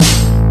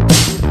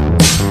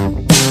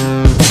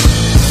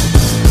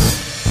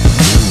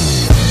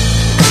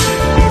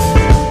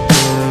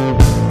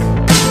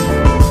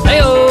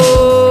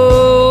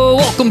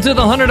to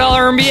the $100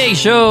 MBA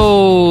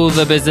Show,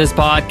 the business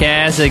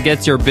podcast that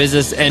gets your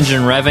business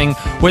engine revving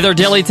with our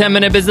daily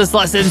 10-minute business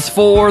lessons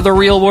for the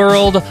real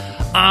world.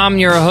 I'm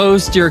your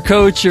host, your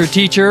coach, your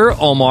teacher,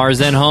 Omar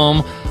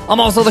Zenhom. I'm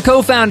also the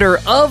co-founder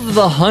of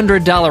the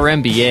 $100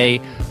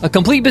 MBA, a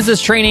complete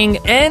business training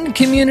and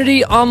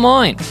community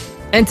online.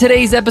 And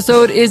today's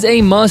episode is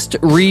a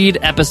must-read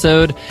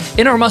episode.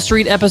 In our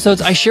must-read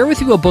episodes, I share with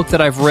you a book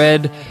that I've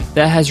read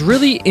that has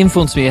really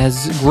influenced me,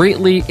 has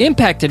greatly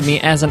impacted me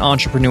as an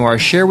entrepreneur. I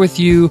share with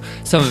you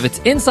some of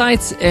its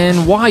insights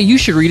and why you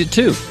should read it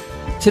too.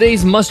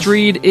 Today's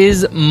must-read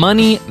is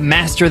Money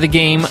Master the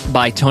Game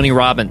by Tony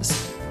Robbins.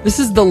 This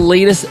is the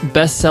latest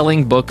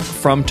best-selling book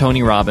from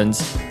Tony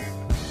Robbins.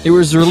 It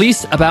was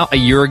released about a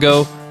year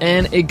ago,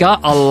 and it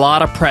got a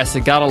lot of press.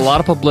 It got a lot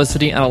of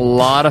publicity and a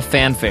lot of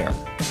fanfare.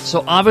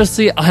 So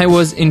obviously I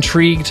was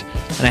intrigued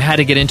and I had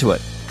to get into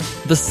it.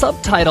 The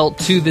subtitle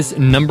to this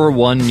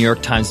 #1 New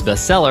York Times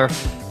bestseller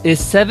is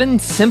 7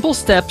 Simple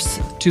Steps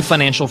to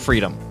Financial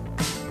Freedom.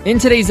 In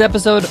today's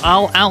episode,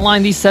 I'll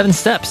outline these 7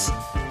 steps,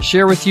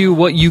 share with you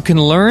what you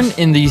can learn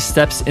in these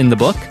steps in the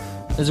book,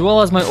 as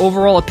well as my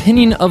overall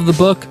opinion of the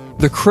book,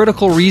 the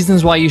critical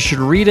reasons why you should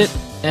read it,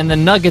 and the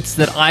nuggets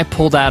that I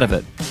pulled out of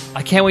it.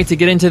 I can't wait to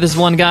get into this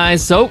one,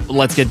 guys, so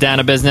let's get down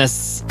to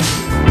business.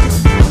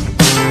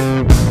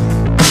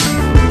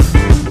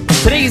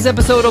 Today's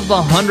episode of the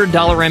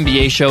 $100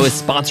 MBA Show is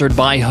sponsored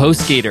by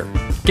HostGator.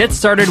 Get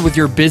started with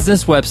your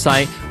business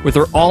website with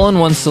their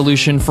all-in-one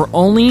solution for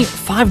only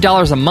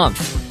 $5 a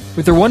month.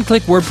 With their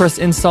one-click WordPress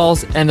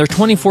installs and their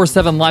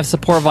 24/7 live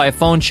support via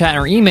phone, chat,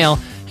 or email,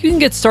 you can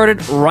get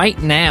started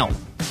right now.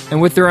 And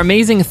with their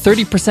amazing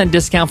 30%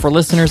 discount for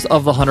listeners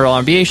of the $100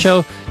 MBA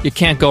Show, you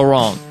can't go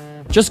wrong.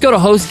 Just go to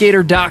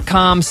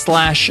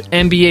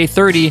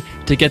HostGator.com/MBA30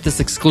 to get this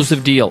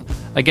exclusive deal.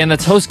 Again,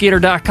 that's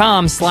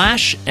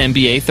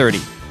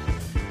HostGator.com/MBA30.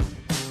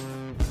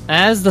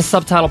 As the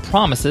subtitle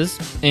promises,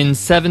 in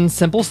 7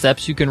 simple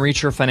steps you can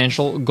reach your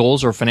financial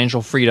goals or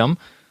financial freedom,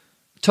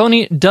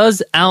 Tony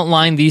does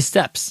outline these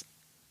steps.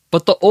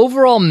 But the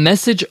overall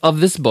message of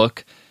this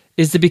book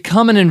is to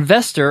become an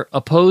investor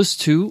opposed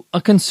to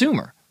a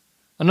consumer.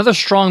 Another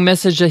strong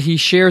message that he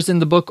shares in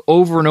the book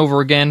over and over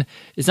again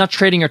is not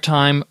trading your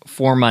time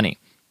for money.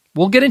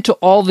 We'll get into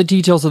all the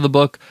details of the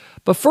book,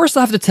 but first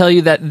I have to tell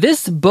you that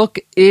this book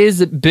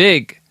is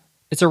big.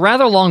 It's a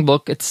rather long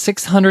book. It's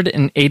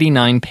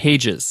 689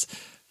 pages.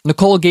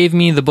 Nicole gave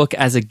me the book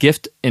as a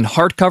gift in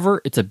hardcover.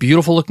 It's a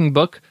beautiful looking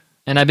book,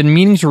 and I've been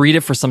meaning to read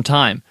it for some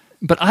time.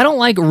 But I don't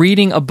like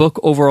reading a book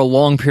over a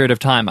long period of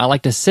time. I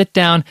like to sit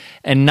down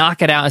and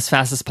knock it out as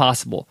fast as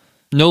possible,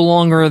 no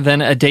longer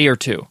than a day or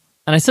two.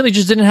 And I simply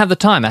just didn't have the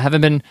time. I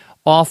haven't been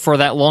off for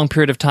that long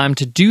period of time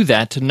to do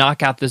that, to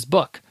knock out this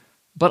book.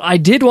 But I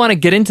did want to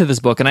get into this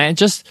book, and I had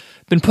just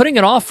been putting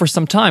it off for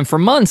some time, for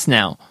months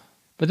now.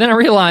 But then I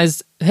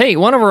realized, hey,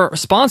 one of our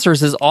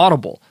sponsors is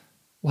Audible.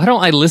 Why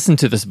don't I listen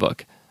to this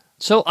book?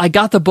 So I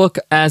got the book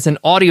as an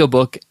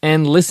audiobook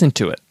and listened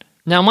to it.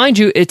 Now, mind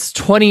you, it's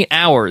 20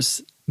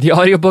 hours. The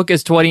audiobook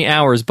is 20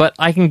 hours, but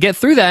I can get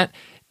through that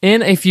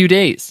in a few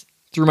days.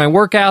 Through my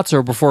workouts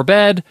or before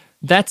bed,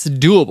 that's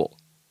doable.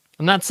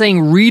 I'm not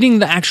saying reading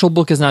the actual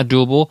book is not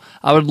doable.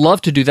 I would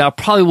love to do that. I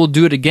probably will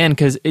do it again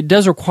because it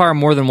does require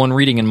more than one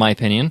reading in my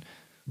opinion.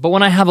 But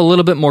when I have a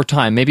little bit more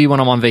time, maybe when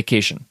I'm on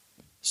vacation.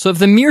 So if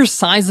the mere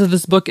size of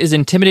this book is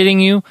intimidating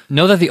you,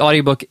 know that the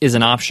audiobook is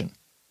an option.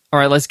 All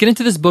right, let's get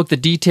into this book, the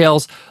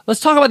details. Let's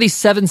talk about these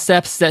 7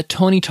 steps that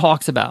Tony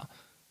talks about.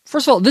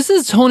 First of all, this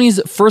is Tony's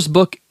first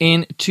book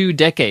in 2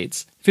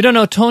 decades. If you don't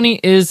know, Tony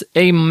is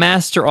a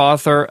master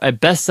author, a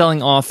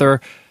best-selling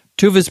author.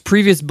 2 of his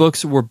previous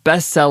books were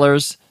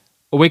bestsellers,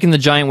 Awaken the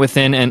Giant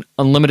Within and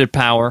Unlimited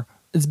Power.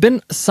 It's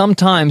been some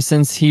time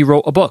since he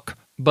wrote a book,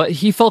 but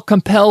he felt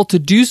compelled to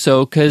do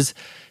so because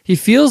he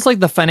feels like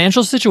the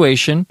financial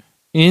situation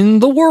in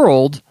the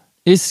world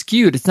is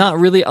skewed. It's not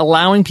really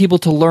allowing people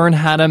to learn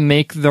how to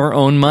make their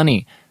own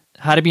money,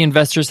 how to be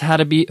investors, how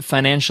to be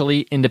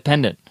financially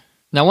independent.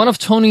 Now, one of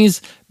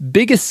Tony's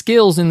biggest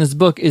skills in this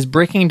book is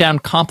breaking down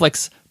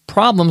complex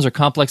problems or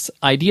complex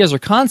ideas or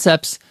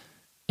concepts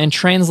and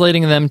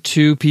translating them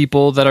to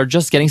people that are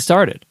just getting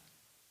started.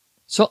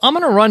 So I'm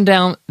going to run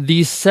down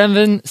these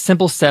 7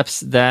 simple steps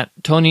that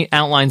Tony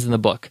outlines in the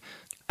book.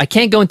 I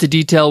can't go into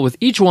detail with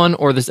each one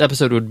or this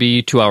episode would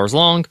be 2 hours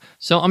long.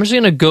 So I'm just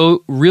going to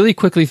go really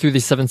quickly through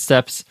these 7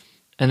 steps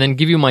and then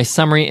give you my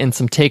summary and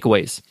some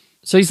takeaways.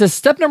 So he says,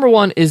 step number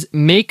 1 is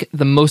make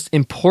the most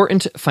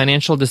important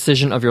financial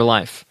decision of your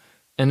life.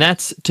 And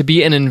that's to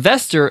be an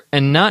investor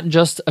and not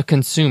just a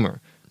consumer.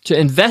 To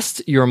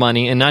invest your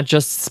money and not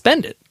just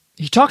spend it.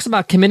 He talks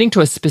about committing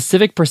to a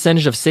specific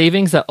percentage of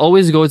savings that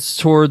always goes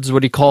towards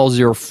what he calls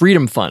your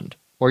freedom fund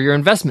or your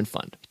investment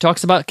fund. He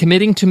talks about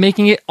committing to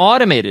making it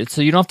automated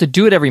so you don't have to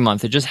do it every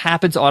month. It just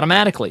happens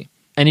automatically.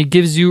 And he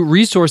gives you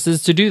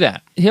resources to do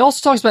that. He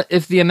also talks about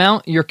if the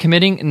amount you're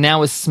committing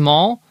now is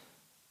small,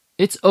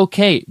 it's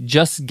okay.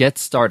 Just get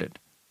started.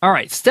 All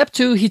right, step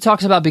 2, he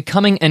talks about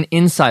becoming an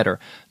insider.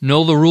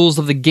 Know the rules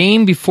of the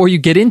game before you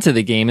get into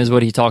the game is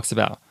what he talks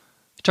about.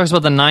 He talks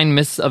about the 9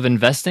 myths of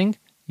investing.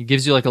 He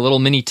gives you like a little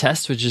mini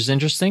test, which is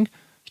interesting.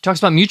 He talks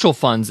about mutual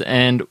funds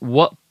and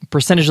what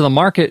percentage of the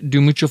market do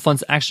mutual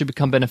funds actually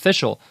become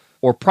beneficial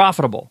or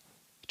profitable.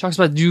 He talks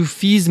about, do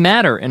fees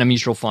matter in a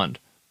mutual fund?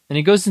 And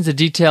he goes into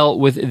detail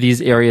with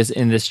these areas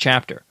in this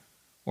chapter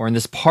or in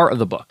this part of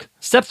the book.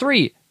 Step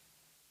 3,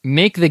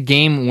 make the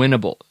game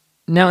winnable.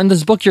 Now, in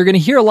this book, you're going to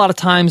hear a lot of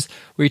times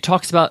where he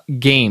talks about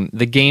game,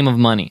 the game of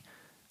money.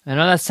 I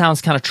know that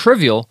sounds kind of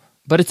trivial,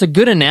 but it's a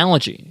good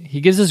analogy.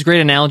 He gives this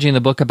great analogy in the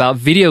book about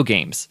video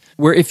games,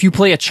 where if you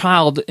play a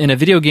child in a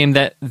video game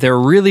that they're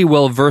really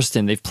well versed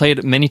in, they've played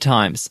it many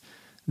times,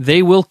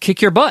 they will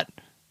kick your butt.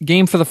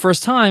 Game for the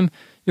first time,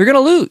 you're going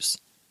to lose.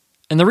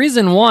 And the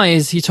reason why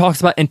is he talks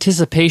about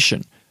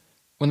anticipation.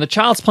 When the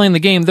child's playing the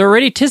game, they're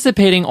already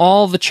anticipating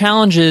all the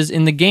challenges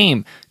in the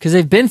game because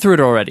they've been through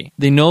it already.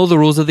 They know the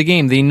rules of the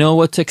game. They know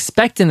what to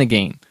expect in the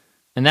game.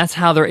 And that's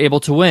how they're able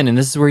to win. And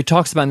this is where he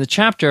talks about in the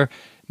chapter,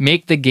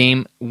 make the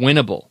game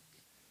winnable.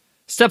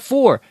 Step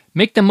 4,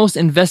 make the most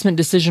investment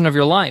decision of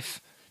your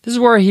life. This is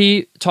where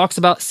he talks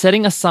about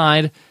setting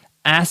aside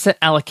asset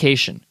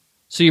allocation.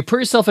 So you put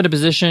yourself in a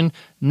position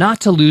not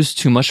to lose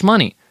too much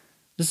money.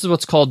 This is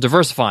what's called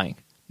diversifying,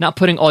 not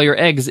putting all your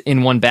eggs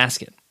in one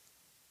basket.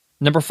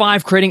 Number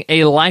 5, creating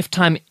a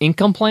lifetime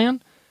income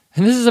plan.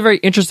 And this is a very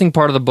interesting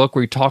part of the book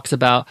where he talks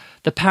about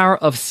the power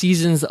of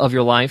seasons of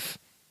your life,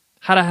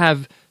 how to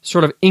have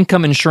sort of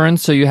income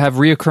insurance so you have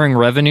reoccurring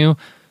revenue.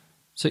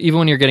 So even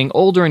when you're getting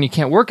older and you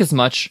can't work as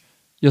much,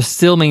 you're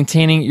still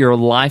maintaining your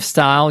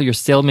lifestyle, you're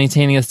still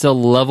maintaining a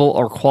still level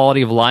or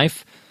quality of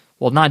life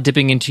while not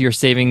dipping into your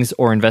savings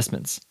or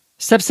investments.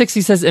 Step 6,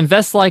 he says,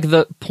 invest like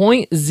the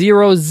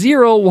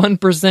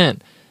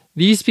 0.001%.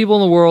 These people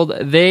in the world,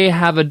 they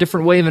have a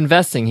different way of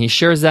investing. He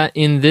shares that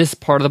in this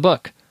part of the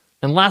book.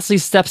 And lastly,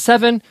 step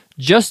 7,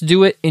 just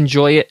do it,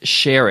 enjoy it,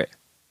 share it.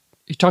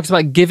 He talks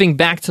about giving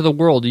back to the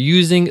world,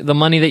 using the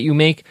money that you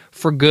make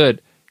for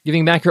good,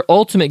 giving back your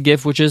ultimate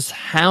gift, which is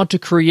how to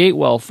create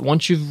wealth.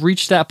 Once you've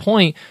reached that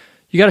point,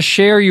 you got to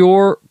share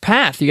your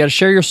path. You got to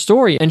share your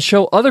story and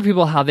show other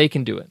people how they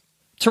can do it.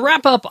 To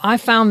wrap up, I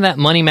found that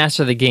Money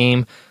Master the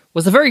Game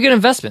was a very good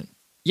investment.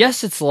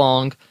 Yes, it's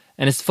long,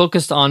 and it's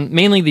focused on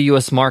mainly the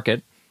U.S.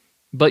 market,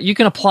 but you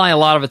can apply a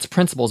lot of its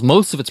principles,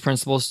 most of its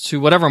principles, to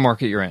whatever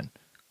market you're in.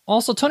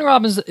 Also, Tony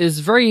Robbins is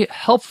very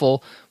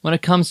helpful when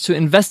it comes to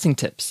investing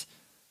tips,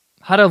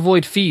 how to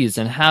avoid fees,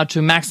 and how to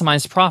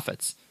maximize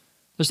profits.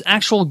 There's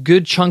actual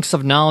good chunks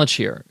of knowledge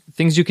here,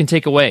 things you can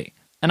take away.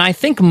 And I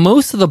think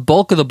most of the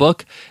bulk of the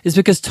book is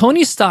because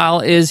Tony's style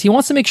is he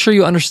wants to make sure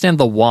you understand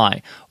the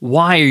why.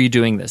 Why are you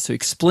doing this? So he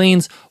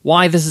explains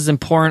why this is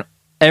important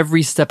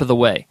every step of the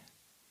way.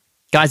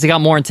 Guys, I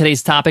got more on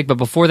today's topic, but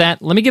before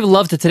that, let me give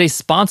love to today's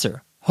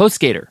sponsor,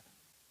 HostGator.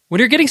 When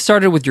you're getting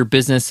started with your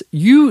business,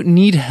 you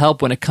need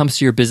help when it comes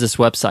to your business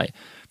website.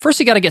 First,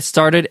 you got to get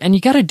started, and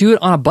you got to do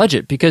it on a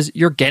budget because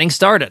you're getting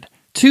started.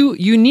 2,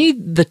 you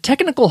need the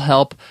technical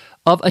help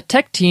of a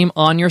tech team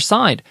on your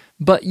side,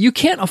 but you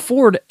can't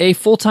afford a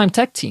full-time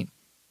tech team.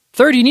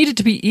 3rd, you need it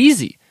to be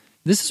easy.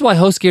 This is why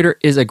HostGator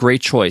is a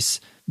great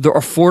choice. They're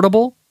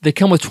affordable. They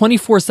come with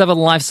 24/7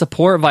 live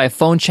support via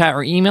phone, chat,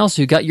 or email,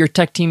 so you got your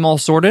tech team all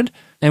sorted.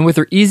 And with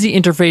their easy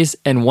interface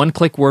and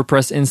one-click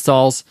WordPress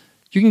installs,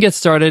 you can get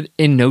started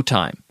in no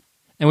time.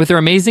 And with their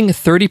amazing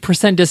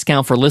 30%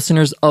 discount for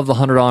listeners of the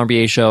 $100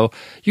 MBA show,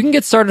 you can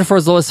get started for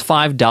as low as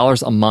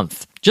 $5 a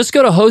month. Just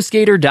go to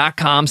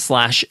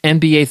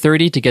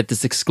HostGator.com/MBA30 to get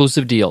this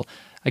exclusive deal.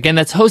 Again,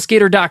 that's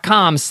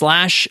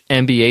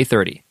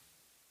HostGator.com/MBA30.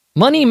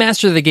 Money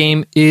Master the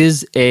Game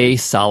is a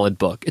solid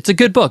book. It's a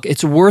good book.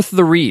 It's worth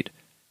the read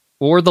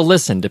or the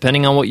listen,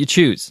 depending on what you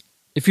choose.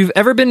 If you've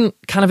ever been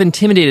kind of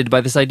intimidated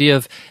by this idea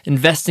of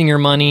investing your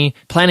money,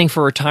 planning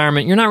for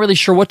retirement, you're not really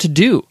sure what to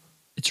do.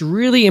 It's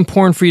really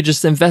important for you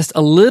just to invest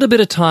a little bit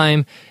of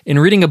time in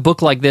reading a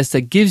book like this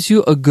that gives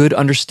you a good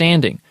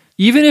understanding.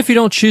 Even if you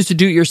don't choose to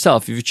do it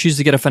yourself, if you choose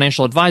to get a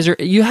financial advisor,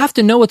 you have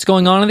to know what's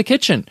going on in the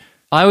kitchen.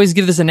 I always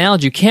give this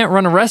analogy. You can't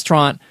run a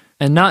restaurant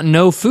and not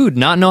know food,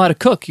 not know how to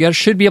cook. You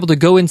should be able to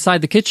go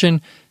inside the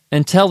kitchen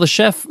and tell the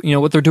chef,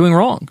 what they're doing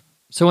wrong.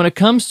 So when it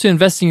comes to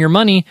investing your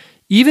money,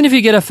 even if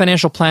you get a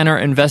financial planner or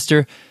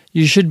investor,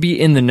 you should be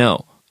in the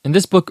know. And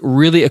this book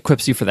really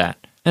equips you for that.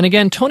 And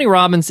again, Tony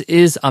Robbins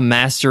is a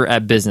master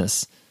at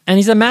business. And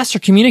he's a master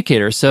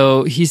communicator,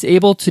 so he's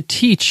able to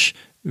teach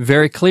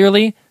very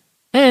clearly,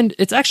 and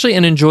it's actually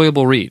an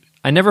enjoyable read.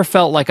 I never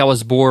felt like I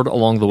was bored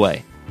along the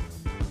way.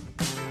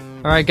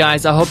 All right,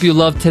 guys, I hope you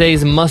loved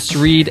today's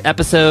must-read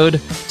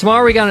episode.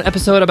 Tomorrow we got an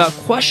episode about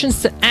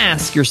questions to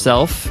ask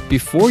yourself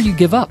before you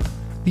give up.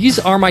 These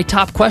are my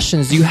top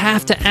questions you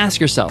have to ask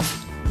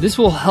yourself. This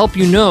will help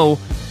you know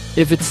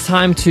if it's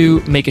time to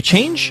make a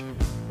change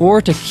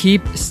or to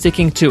keep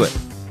sticking to it.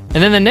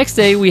 And then the next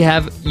day, we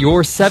have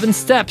your 7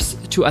 steps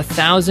to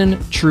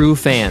 1,000 true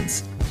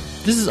fans.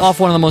 This is off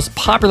one of the most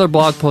popular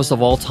blog posts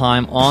of all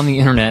time on the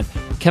internet,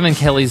 Kevin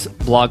Kelly's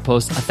blog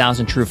post,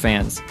 1,000 True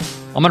Fans.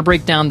 I'm going to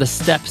break down the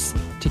steps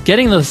to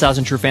getting those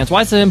 1,000 true fans.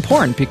 Why is it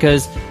important?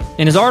 Because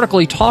In his article,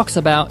 he talks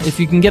about if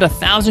you can get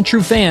 1,000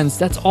 true fans,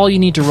 that's all you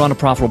need to run a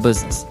profitable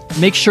business.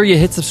 Make sure you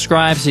hit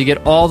subscribe so you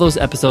get all those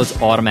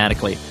episodes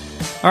automatically.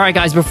 All right,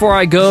 guys, before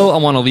I go, I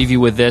want to leave you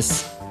with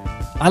this.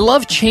 I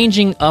love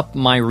changing up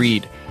my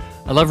read.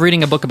 I love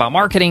reading a book about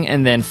marketing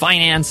and then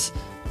finance,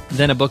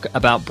 then a book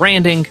about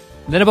branding,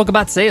 then a book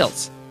about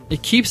sales.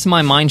 It keeps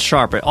my mind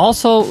sharp. It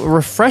also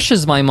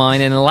refreshes my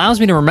mind and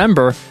allows me to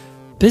remember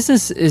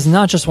business is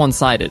not just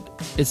one-sided.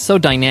 It's so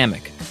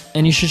dynamic,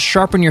 and you should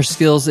sharpen your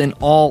skills in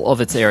all of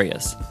its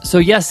areas. So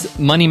yes,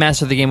 Money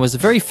Master the Game was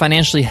very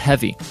financially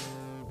heavy,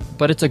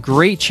 but it's a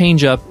great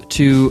change up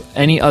to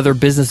any other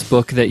business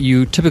book that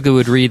you typically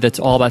would read that's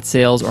all about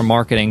sales or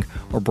marketing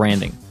or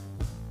branding.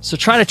 So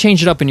try to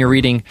change it up in your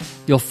reading.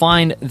 You'll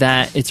find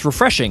that it's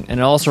refreshing, and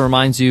it also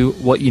reminds you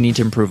what you need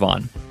to improve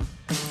on.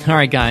 All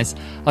right, guys,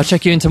 I'll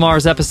check you in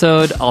tomorrow's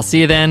episode. I'll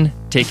see you then.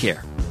 Take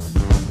care.